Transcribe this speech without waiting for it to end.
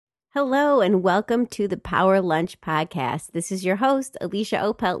Hello and welcome to the Power Lunch Podcast. This is your host, Alesya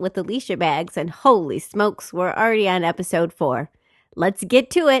Opelt with Alesya Bags, and holy smokes, we're already on episode 4. Let's get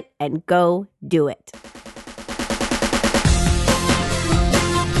to it and go do it.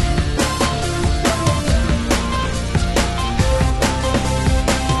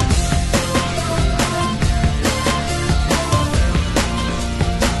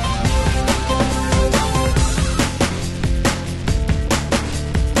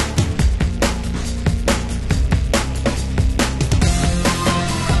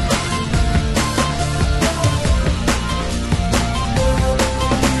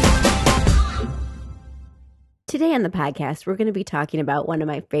 Today on the podcast, we're going to be talking about one of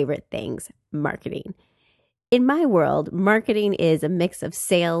my favorite things, marketing. In my world, marketing is a mix of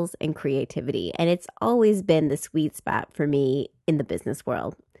sales and creativity, and it's always been the sweet spot for me in the business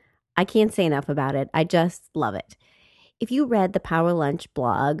world. I can't say enough about it. I just love it. If you read the Power Lunch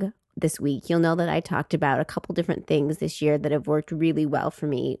blog this week, you'll know that I talked about a couple different things this year that have worked really well for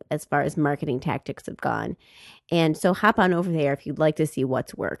me as far as marketing tactics have gone. And so hop on over there if you'd like to see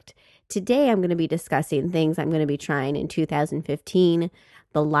what's worked. Today, I'm going to be discussing things I'm going to be trying in 2015,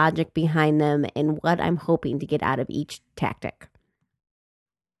 the logic behind them, and what I'm hoping to get out of each tactic.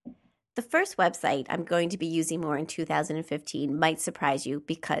 The first website I'm going to be using more in 2015 might surprise you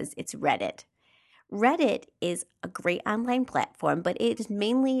because it's Reddit. Reddit is a great online platform, but it is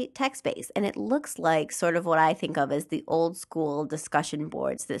mainly text-based, and it looks like sort of what I think of as the old school discussion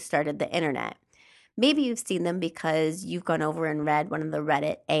boards that started the internet. Maybe you've seen them because you've gone over and read one of the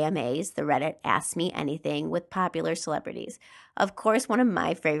Reddit AMAs, the Reddit Ask Me Anything, with popular celebrities. Of course, one of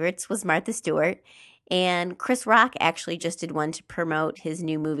my favorites was Martha Stewart, and Chris Rock actually just did one to promote his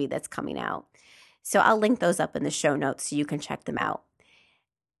new movie that's coming out. So I'll link those up in the show notes so you can check them out.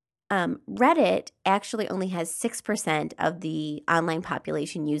 Reddit actually only has 6% of the online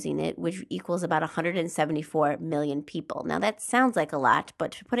population using it, which equals about 174 million people. Now, that sounds like a lot,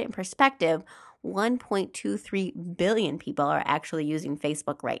 but to put it in perspective, 1.23 billion people are actually using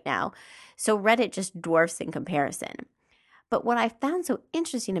Facebook right now. So Reddit just dwarfs in comparison. But what I found so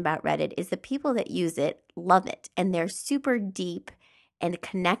interesting about Reddit is the people that use it love it, and they're super deep and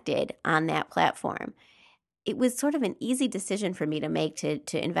connected on that platform. It was sort of an easy decision for me to make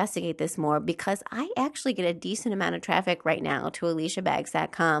to investigate this more because I actually get a decent amount of traffic right now to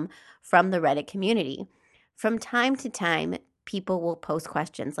alesyabags.com from the Reddit community. From time to time, people will post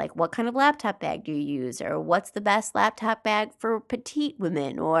questions like, what kind of laptop bag do you use? Or what's the best laptop bag for petite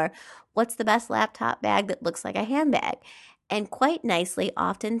women? Or what's the best laptop bag that looks like a handbag? And quite nicely,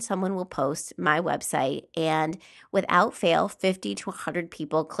 often someone will post my website and without fail, 50 to 100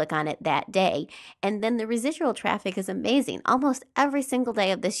 people click on it that day. And then the residual traffic is amazing. Almost every single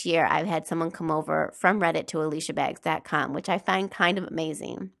day of this year, I've had someone come over from Reddit to alesyabags.com, which I find kind of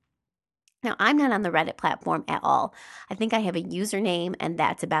amazing. Now, I'm not on the Reddit platform at all. I think I have a username and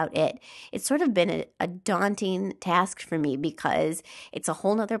that's about it. It's sort of been a daunting task for me because it's a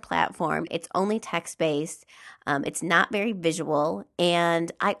whole nother platform. It's only text-based. It's not very visual.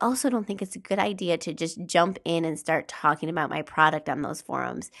 And I also don't think it's a good idea to just jump in and start talking about my product on those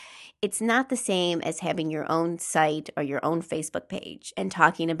forums. It's not the same as having your own site or your own Facebook page and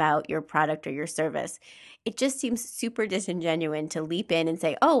talking about your product or your service. It just seems super disingenuous to leap in and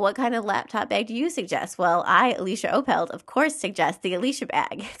say, oh, what kind of laptop bag do you suggest? Well, I, Alesya Opelt, of course, suggest the Alesya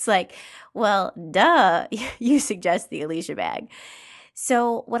bag. It's like, well, duh, you suggest the Alesya bag.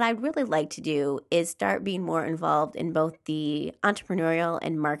 So what I'd really like to do is start being more involved in both the entrepreneurial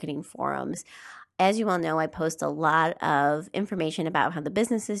and marketing forums. As you all know, I post a lot of information about how the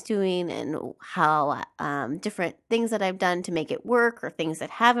business is doing and how different things that I've done to make it work or things that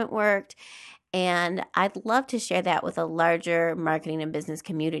haven't worked. And I'd love to share that with a larger marketing and business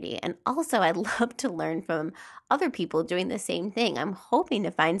community. And also, I'd love to learn from other people doing the same thing. I'm hoping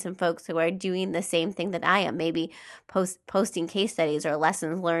to find some folks who are doing the same thing that I am, maybe posting case studies or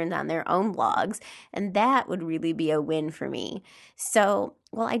lessons learned on their own blogs. And that would really be a win for me. So,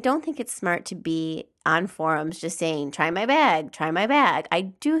 well, I don't think it's smart to be on forums just saying, try my bag, try my bag. I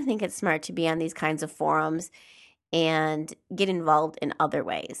do think it's smart to be on these kinds of forums and get involved in other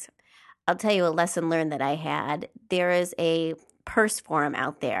ways. I'll tell you a lesson learned that I had. There is a purse forum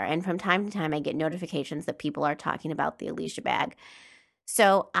out there, and from time to time I get notifications that people are talking about the Alesya bag.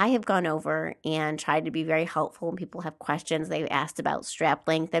 So I have gone over and tried to be very helpful when people have questions. They've asked about strap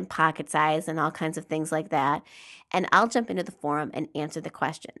length and pocket size and all kinds of things like that. And I'll jump into the forum and answer the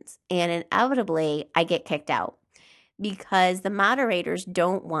questions. And inevitably, I get kicked out because the moderators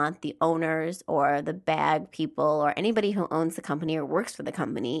don't want the owners or the bag people or anybody who owns the company or works for the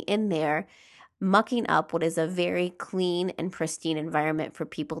company in there mucking up what is a very clean and pristine environment for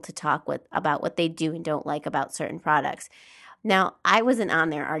people to talk with about what they do and don't like about certain products. Now, I wasn't on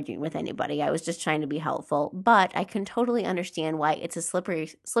there arguing with anybody. I was just trying to be helpful, but I can totally understand why it's a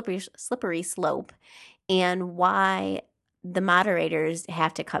slippery slope and why the moderators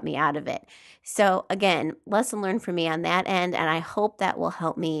have to cut me out of it. So, again, lesson learned for me on that end, and I hope that will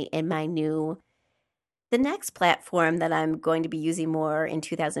help me in my new. The next platform that I'm going to be using more in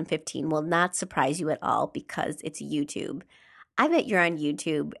 2015 will not surprise you at all because it's YouTube. I bet you're on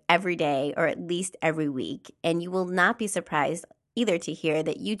YouTube every day or at least every week, and you will not be surprised either to hear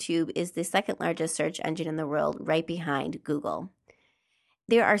that YouTube is the second largest search engine in the world, right behind Google.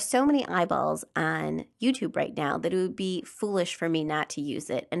 There are so many eyeballs on YouTube right now that it would be foolish for me not to use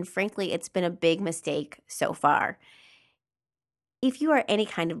it, and frankly, it's been a big mistake so far. If you are any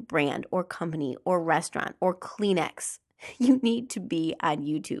kind of brand or company or restaurant or Kleenex, you need to be on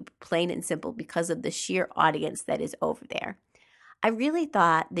YouTube, plain and simple, because of the sheer audience that is over there. I really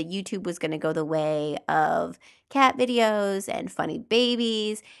thought that YouTube was going to go the way of cat videos and funny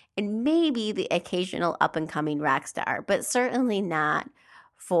babies and maybe the occasional up and coming rock star, but certainly not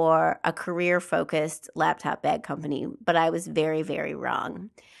for a career focused laptop bag company. But I was very, very wrong.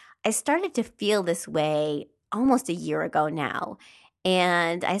 I started to feel this way almost a year ago now.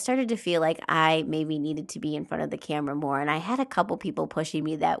 And I started to feel like I maybe needed to be in front of the camera more. And I had a couple people pushing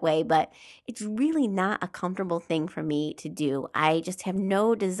me that way, but it's really not a comfortable thing for me to do. I just have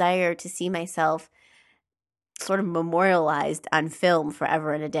no desire to see myself sort of memorialized on film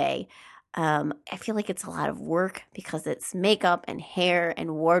forever and a day. I feel like it's a lot of work because it's makeup and hair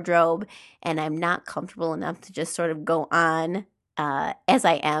and wardrobe, and I'm not comfortable enough to just sort of go on as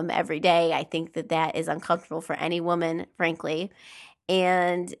I am every day. I think that that is uncomfortable for any woman, frankly.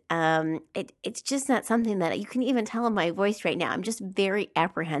 And it's just not something that you can even tell in my voice right now. I'm just very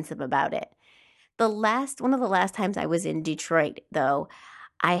apprehensive about it. One of the last times I was in Detroit, though,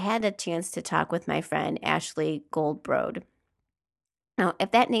 I had a chance to talk with my friend Ashley Goldbrod. Now,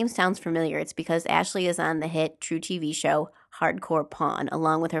 if that name sounds familiar, it's because Ashley is on the hit True TV show Hardcore Pawn,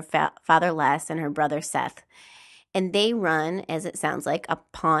 along with her father Les and her brother Seth. And they run, as it sounds like, a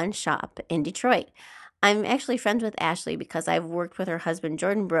pawn shop in Detroit. I'm actually friends with Ashley because I've worked with her husband,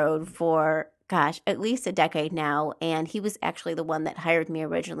 Jordan Brode, for, gosh, at least a decade now. And he was actually the one that hired me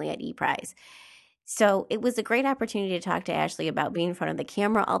originally at ePrize. So it was a great opportunity to talk to Ashley about being in front of the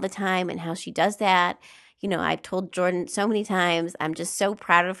camera all the time and how she does that. You know, I've told Jordan so many times, I'm just so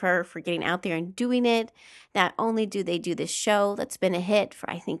proud of her for getting out there and doing it. Not only do they do this show that's been a hit for,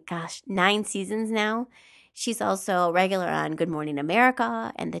 I think, gosh, 9 seasons now, she's also a regular on Good Morning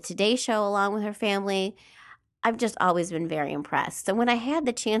America and the Today Show along with her family. I've just always been very impressed. So when I had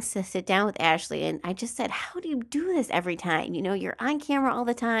the chance to sit down with Ashley, and I just said, how do you do this every time? You know, you're on camera all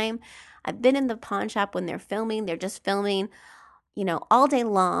the time. I've been in the pawn shop when they're filming. They're just filming, you know, all day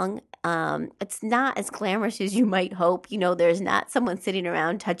long. It's not as glamorous as you might hope. You know, there's not someone sitting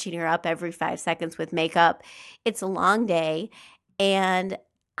around touching her up every 5 seconds with makeup. It's a long day. And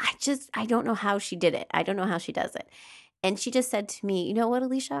I don't know how she did it. I don't know how she does it. And she just said to me, you know what,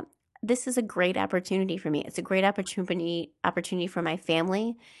 Alicia? This is a great opportunity for me. It's a great opportunity for my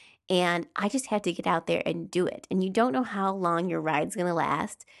family. And I just have to get out there and do it. And you don't know how long your ride's going to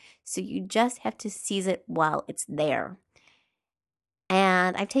last. So you just have to seize it while it's there.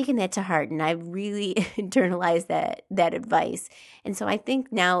 And I've taken that to heart and I've really internalized that advice. And so I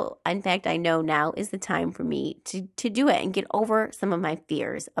think now, in fact, I know now is the time for me to do it and get over some of my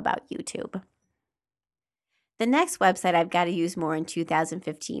fears about YouTube. The next website I've got to use more in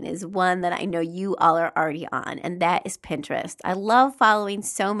 2015 is one that I know you all are already on, and that is Pinterest. I love following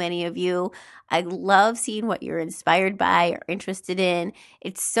so many of you. I love seeing what you're inspired by or interested in.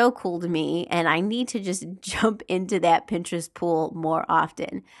 It's so cool to me, and I need to just jump into that Pinterest pool more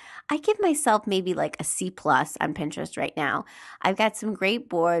often. I give myself maybe like a C plus on Pinterest right now. I've got some great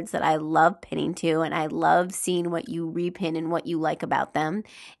boards that I love pinning to, and I love seeing what you repin and what you like about them.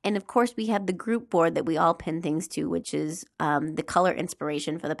 And of course, we have the group board that we all pin things to, which is the color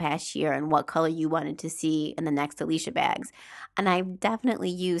inspiration for the past year and what color you wanted to see in the next Alesya bags. And I've definitely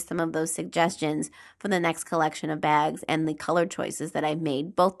used some of those suggestions for the next collection of bags, and the color choices that I've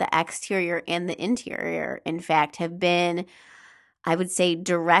made, both the exterior and the interior, in fact, have been, I would say,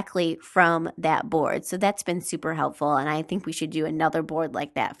 directly from that board. So that's been super helpful, and I think we should do another board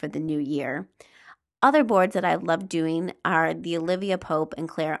like that for the new year. Other boards that I love doing are the Olivia Pope and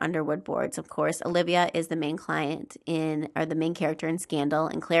Claire Underwood boards. Of course, Olivia is the main the main character in Scandal,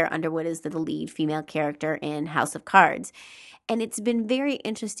 and Claire Underwood is the lead female character in House of Cards. And it's been very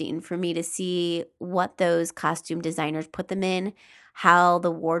interesting for me to see what those costume designers put them in, how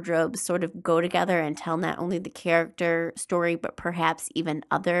the wardrobes sort of go together and tell not only the character story, but perhaps even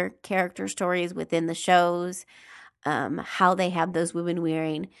other character stories within the shows. How they have those women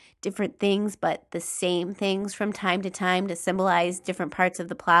wearing different things, but the same things from time to time to symbolize different parts of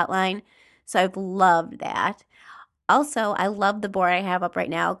the plot line. So I've loved that. Also, I love the board I have up right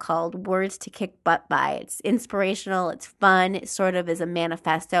now called Words to Kick Butt By. It's inspirational, it's fun, it sort of is a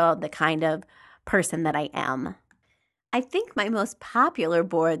manifesto of the kind of person that I am. I think my most popular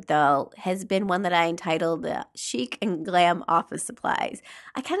board, though, has been one that I entitled Chic and Glam Office Supplies.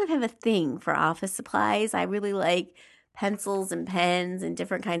 I kind of have a thing for office supplies. I really like pencils and pens and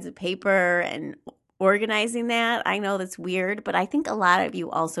different kinds of paper and organizing that. I know that's weird, but I think a lot of you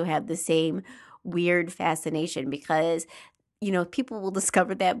also have the same weird fascination because people will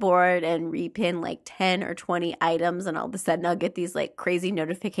discover that board and repin like 10 or 20 items, and all of a sudden I'll get these like crazy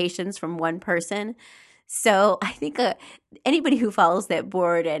notifications from one person. So I think anybody who follows that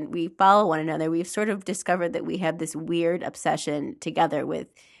board and we follow one another, we've sort of discovered that we have this weird obsession together with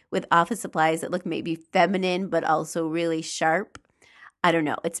office supplies that look maybe feminine but also really sharp. I don't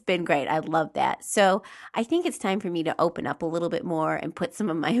know. It's been great. I love that. So I think it's time for me to open up a little bit more and put some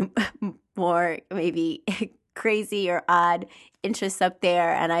of my more maybe crazy or odd interests up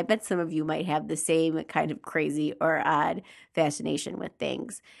there. And I bet some of you might have the same kind of crazy or odd fascination with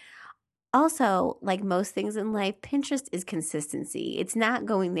things. Also, like most things in life, Pinterest is consistency. It's not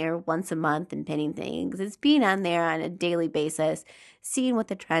going there once a month and pinning things. It's being on there on a daily basis, seeing what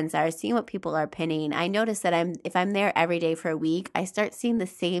the trends are, seeing what people are pinning. I notice that if I'm there every day for a week, I start seeing the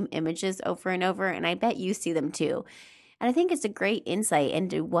same images over and over, and I bet you see them too. And I think it's a great insight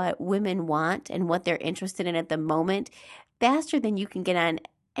into what women want and what they're interested in at the moment, faster than you can get on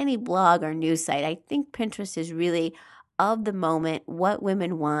any blog or news site. I think Pinterest is really of the moment, what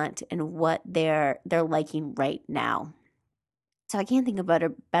women want and what they're liking right now. So I can't think of a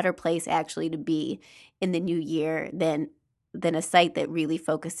better place actually to be in the new year than a site that really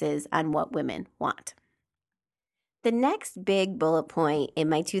focuses on what women want. The next big bullet point in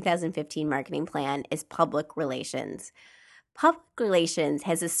my 2015 marketing plan is public relations. Public relations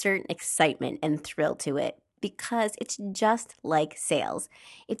has a certain excitement and thrill to it because it's just like sales.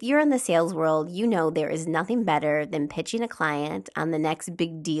 If you're in the sales world, you know there is nothing better than pitching a client on the next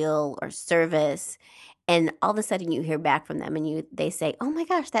big deal or service, and all of a sudden you hear back from them and they say, "Oh my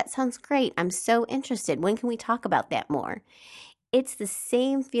gosh, that sounds great. I'm so interested. When can we talk about that more?" It's the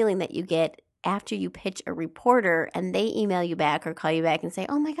same feeling that you get after you pitch a reporter and they email you back or call you back and say,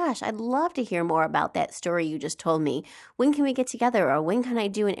 "Oh my gosh, I'd love to hear more about that story you just told me. When can we get together? Or when can I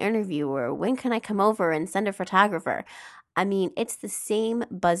do an interview? Or when can I come over and send a photographer?" I mean, it's the same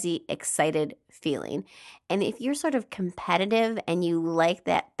buzzy, excited feeling. And if you're sort of competitive and you like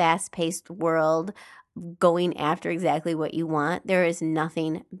that fast paced world going after exactly what you want, there is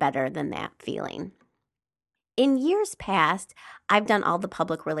nothing better than that feeling. In years past, I've done all the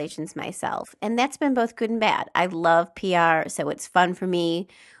public relations myself, and that's been both good and bad. I love PR, so it's fun for me.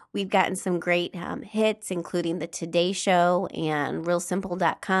 We've gotten some great hits, including the Today Show and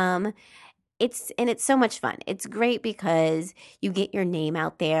RealSimple.com. It's so much fun. It's great because you get your name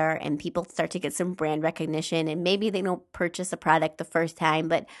out there and people start to get some brand recognition, and maybe they don't purchase a product the first time,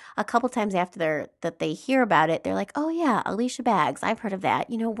 but a couple times after that they hear about it, they're like, "Oh yeah, Alicia Bags, I've heard of that.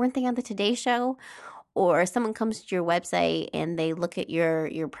 Weren't they on the Today Show?" Or someone comes to your website and they look at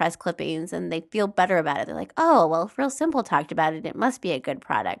your press clippings and they feel better about it. They're like, "Oh, well, if Real Simple talked about it, it must be a good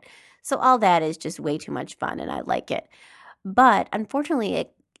product." So all that is just way too much fun and I like it. But unfortunately,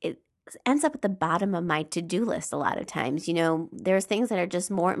 it ends up at the bottom of my to-do list a lot of times. There's things that are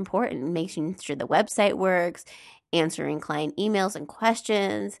just more important, making sure the website works, answering client emails and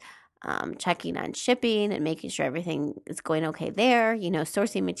questions, checking on shipping and making sure everything is going okay there,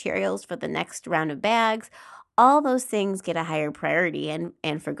 sourcing materials for the next round of bags. All those things get a higher priority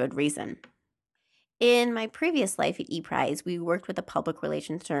and for good reason. In my previous life at ePrize, we worked with a public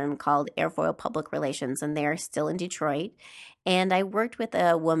relations firm called Airfoil Public Relations, and they're still in Detroit. And I worked with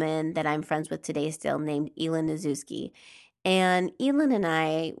a woman that I'm friends with today still named Elin Nazuski. And Elin and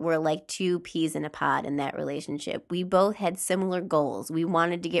I were like two peas in a pod in that relationship. We both had similar goals. We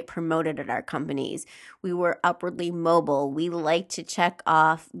wanted to get promoted at our companies. We were upwardly mobile. We liked to check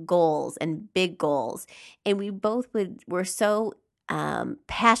off goals and big goals. And we both were so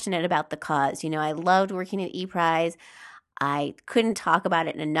passionate about the cause. I loved working at ePrize. I couldn't talk about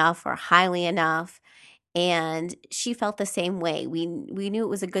it enough or highly enough. And she felt the same way. We knew it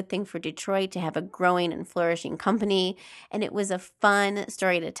was a good thing for Detroit to have a growing and flourishing company. And it was a fun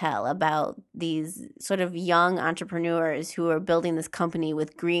story to tell about these sort of young entrepreneurs who are building this company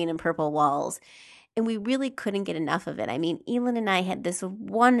with green and purple walls. And we really couldn't get enough of it. I mean, Elin and I had this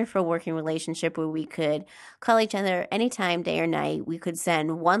wonderful working relationship where we could call each other anytime, day or night. We could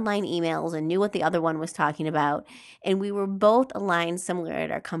send one-line emails and knew what the other one was talking about. And we were both aligned similar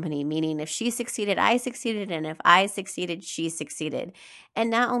at our company, meaning if she succeeded, I succeeded, and if I succeeded, she succeeded. And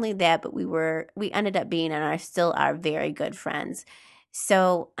not only that, but we ended up being and are still are very good friends.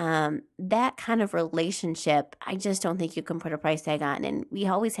 So that kind of relationship, I just don't think you can put a price tag on. And we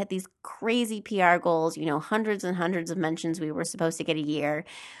always had these crazy PR goals, hundreds and hundreds of mentions we were supposed to get a year.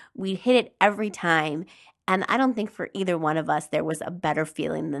 We hit it every time. And I don't think for either one of us there was a better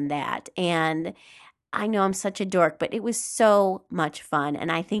feeling than that. And I know I'm such a dork, but it was so much fun.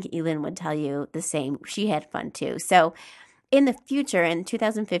 And I think Elin would tell you the same. She had fun too. So in the future, in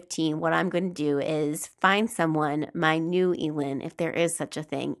 2015, what I'm going to do is find someone, my new Elin, if there is such a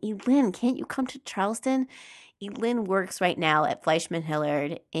thing. Elin, can't you come to Charleston? Elin works right now at Fleischman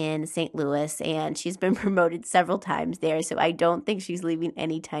Hillard in St. Louis, and she's been promoted several times there, so I don't think she's leaving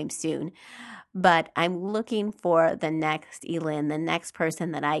anytime soon. But I'm looking for the next Elin, the next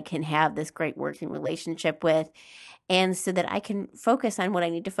person that I can have this great working relationship with, and so that I can focus on what I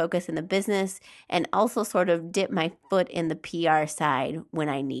need to focus in the business and also sort of dip my foot in the PR side when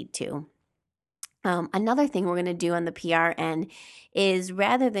I need to. Another thing we're going to do on the PR end is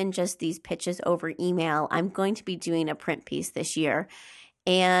rather than just these pitches over email, I'm going to be doing a print piece this year.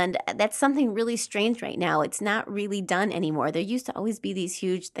 And that's something really strange right now. It's not really done anymore. There used to always be these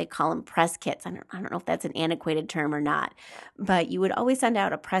huge, they call them press kits. I don't know if that's an antiquated term or not, but you would always send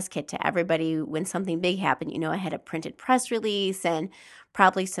out a press kit to everybody when something big happened. I had a printed press release and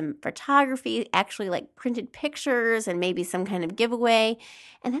probably some photography, actually like printed pictures and maybe some kind of giveaway.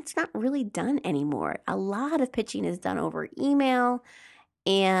 And that's not really done anymore. A lot of pitching is done over email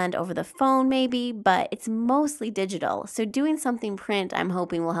and over the phone maybe, but it's mostly digital. So doing something print, I'm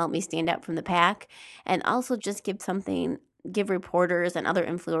hoping will help me stand out from the pack and also just give reporters and other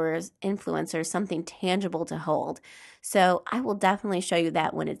influencers something tangible to hold. So I will definitely show you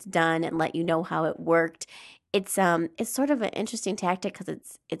that when it's done and let you know how it worked. It's sort of an interesting tactic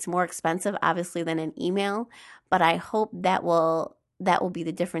because it's more expensive obviously than an email, but I hope that will be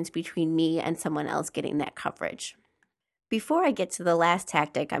the difference between me and someone else getting that coverage. Before I get to the last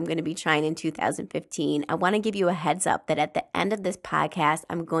tactic I'm going to be trying in 2015, I want to give you a heads up that at the end of this podcast,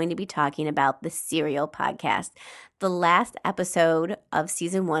 I'm going to be talking about the Serial podcast. The last episode of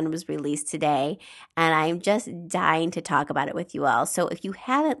season 1 was released today, and I'm just dying to talk about it with you all. So if you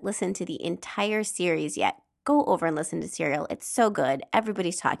haven't listened to the entire series yet, go over and listen to Serial. It's so good.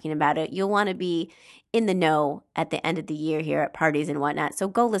 Everybody's talking about it. You'll want to be in the know at the end of the year here at parties and whatnot. So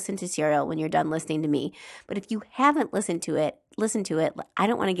go listen to Serial when you're done listening to me. But if you haven't listened to it, listen to it. I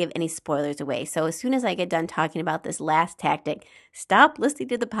don't want to give any spoilers away. So as soon as I get done talking about this last tactic, stop listening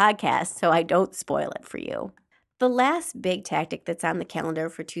to the podcast so I don't spoil it for you. The last big tactic that's on the calendar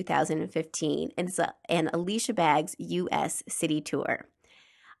for 2015 is an Alesya Baggs U.S. City Tour.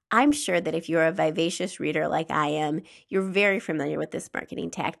 I'm sure that if you're a vivacious reader like I am, you're very familiar with this marketing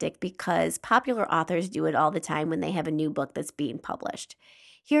tactic because popular authors do it all the time when they have a new book that's being published.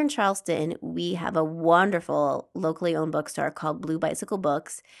 Here in Charleston, we have a wonderful locally owned bookstore called Blue Bicycle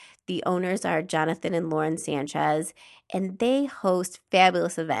Books. The owners are Jonathan and Lauren Sanchez, and they host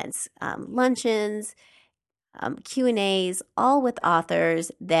fabulous events, luncheons, Q&As, all with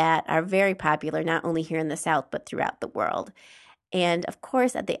authors that are very popular, not only here in the South, but throughout the world. And of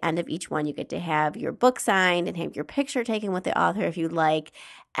course, at the end of each one, you get to have your book signed and have your picture taken with the author if you'd like.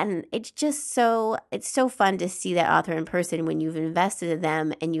 And it's so fun to see that author in person when you've invested in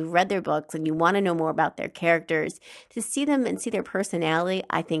them and you've read their books and you want to know more about their characters. To see them and see their personality,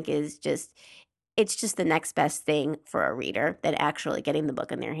 I think it's just the next best thing for a reader than actually getting the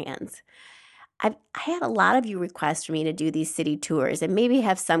book in their hands. I had a lot of you request for me to do these city tours and maybe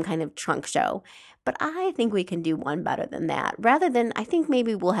have some kind of trunk show, but I think we can do one better than that. I think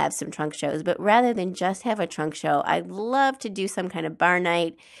maybe we'll have some trunk shows, but rather than just have a trunk show, I'd love to do some kind of bar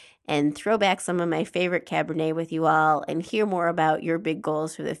night and throw back some of my favorite Cabernet with you all and hear more about your big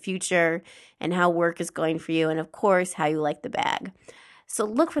goals for the future and how work is going for you and, of course, how you like the bag. So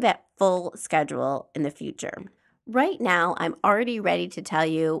look for that full schedule in the future. Right now, I'm already ready to tell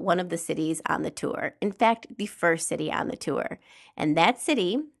you one of the cities on the tour. In fact, the first city on the tour. And that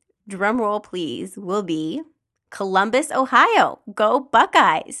city, drum roll please, will be Columbus, Ohio. Go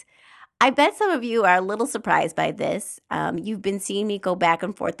Buckeyes! I bet some of you are a little surprised by this. You've been seeing me go back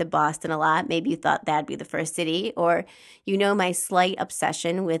and forth to Boston a lot. Maybe you thought that'd be the first city, or you know my slight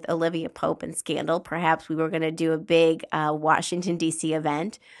obsession with Olivia Pope and Scandal. Perhaps we were going to do a big Washington, D.C.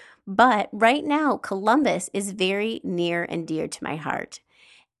 event. But right now, Columbus is very near and dear to my heart.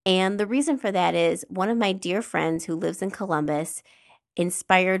 And the reason for that is one of my dear friends who lives in Columbus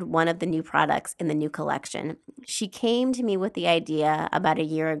inspired one of the new products in the new collection. She came to me with the idea about a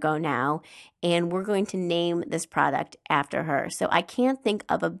year ago now, and we're going to name this product after her. So I can't think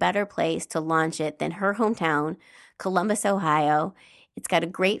of a better place to launch it than her hometown, Columbus, Ohio. It's got a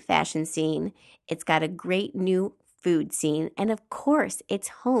great fashion scene. It's got a great new food scene. And of course, it's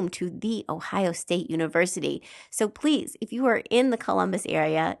home to the Ohio State University. So please, if you are in the Columbus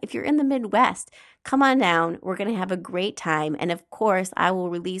area, if you're in the Midwest, come on down. We're going to have a great time. And of course, I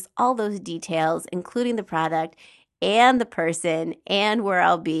will release all those details, including the product and the person and where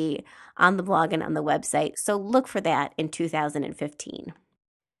I'll be on the blog and on the website. So look for that in 2015.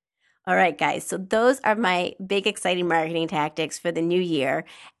 All right, guys. So those are my big, exciting marketing tactics for the new year.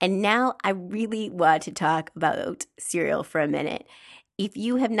 And now I really want to talk about cereal for a minute. If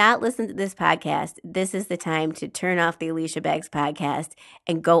you have not listened to this podcast, this is the time to turn off the Alesya Bags podcast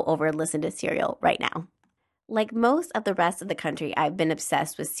and go over and listen to cereal right now. Like most of the rest of the country, I've been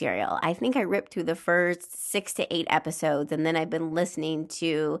obsessed with cereal. I think I ripped through the first 6 to 8 episodes, and then I've been listening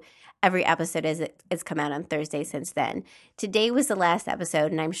to every episode as it's come out on Thursday since then. Today was the last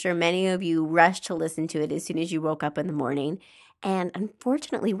episode, and I'm sure many of you rushed to listen to it as soon as you woke up in the morning. And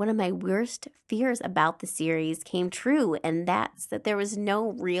unfortunately, one of my worst fears about the series came true, and that's that there was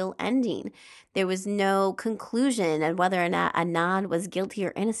no real ending. There was no conclusion on whether or not Adnan was guilty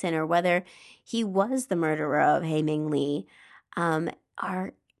or innocent, or whether he was the murderer of Hae Ming Lee.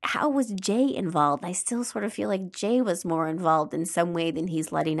 Or how was Jay involved? I still sort of feel like Jay was more involved in some way than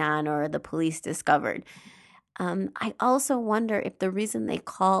he's letting on or the police discovered. I also wonder if the reason they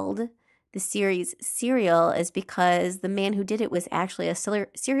called the series Serial is because the man who did it was actually a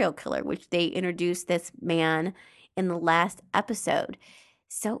serial killer, which they introduced this man in the last episode.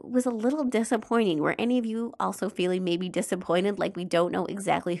 So it was a little disappointing. Were any of you also feeling maybe disappointed, like we don't know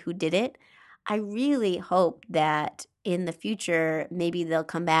exactly who did it? I really hope that in the future, maybe they'll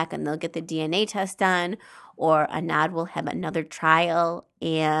come back and they'll get the DNA test done, or Anad will have another trial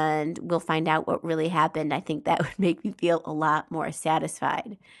and we'll find out what really happened. I think that would make me feel a lot more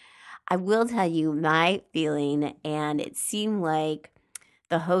satisfied. I will tell you my feeling, and it seemed like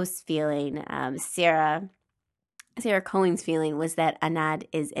the host's feeling, Sarah Cohen's feeling, was that Anad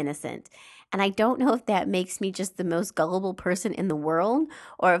is innocent. And I don't know if that makes me just the most gullible person in the world,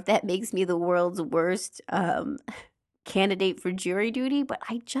 or if that makes me the world's worst candidate for jury duty, but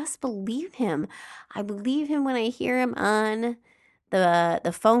I just believe him. I believe him when I hear him on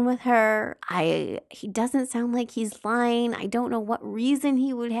the phone with her. He doesn't sound like he's lying. I don't know what reason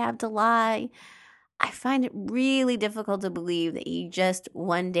he would have to lie. I find it really difficult to believe that he just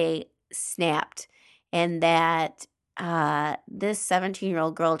one day snapped and that this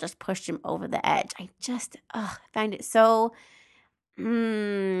 17-year-old girl just pushed him over the edge. I just find it so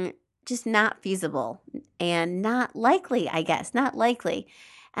just not feasible and not likely, I guess. Not likely.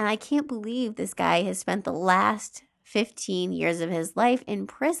 And I can't believe this guy has spent the last 15 years of his life in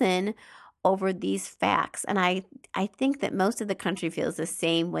prison over these facts. And I think that most of the country feels the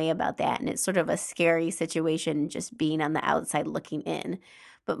same way about that. And it's sort of a scary situation just being on the outside looking in.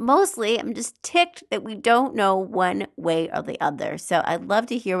 But mostly, I'm just ticked that we don't know one way or the other. So I'd love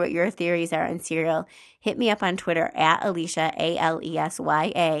to hear what your theories are on cereal. Hit me up on Twitter at Alesya,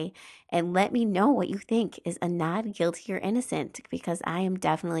 Alesya, and let me know what you think. Is Anad guilty or innocent? Because I am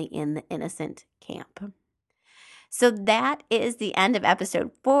definitely in the innocent camp. So that is the end of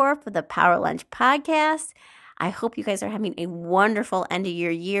episode 4 for the Power Lunch podcast. I hope you guys are having a wonderful end of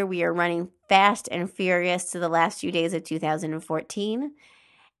your year. We are running fast and furious to the last few days of 2014.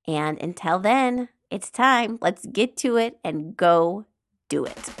 And until then, it's time. Let's get to it and go do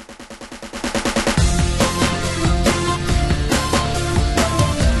it.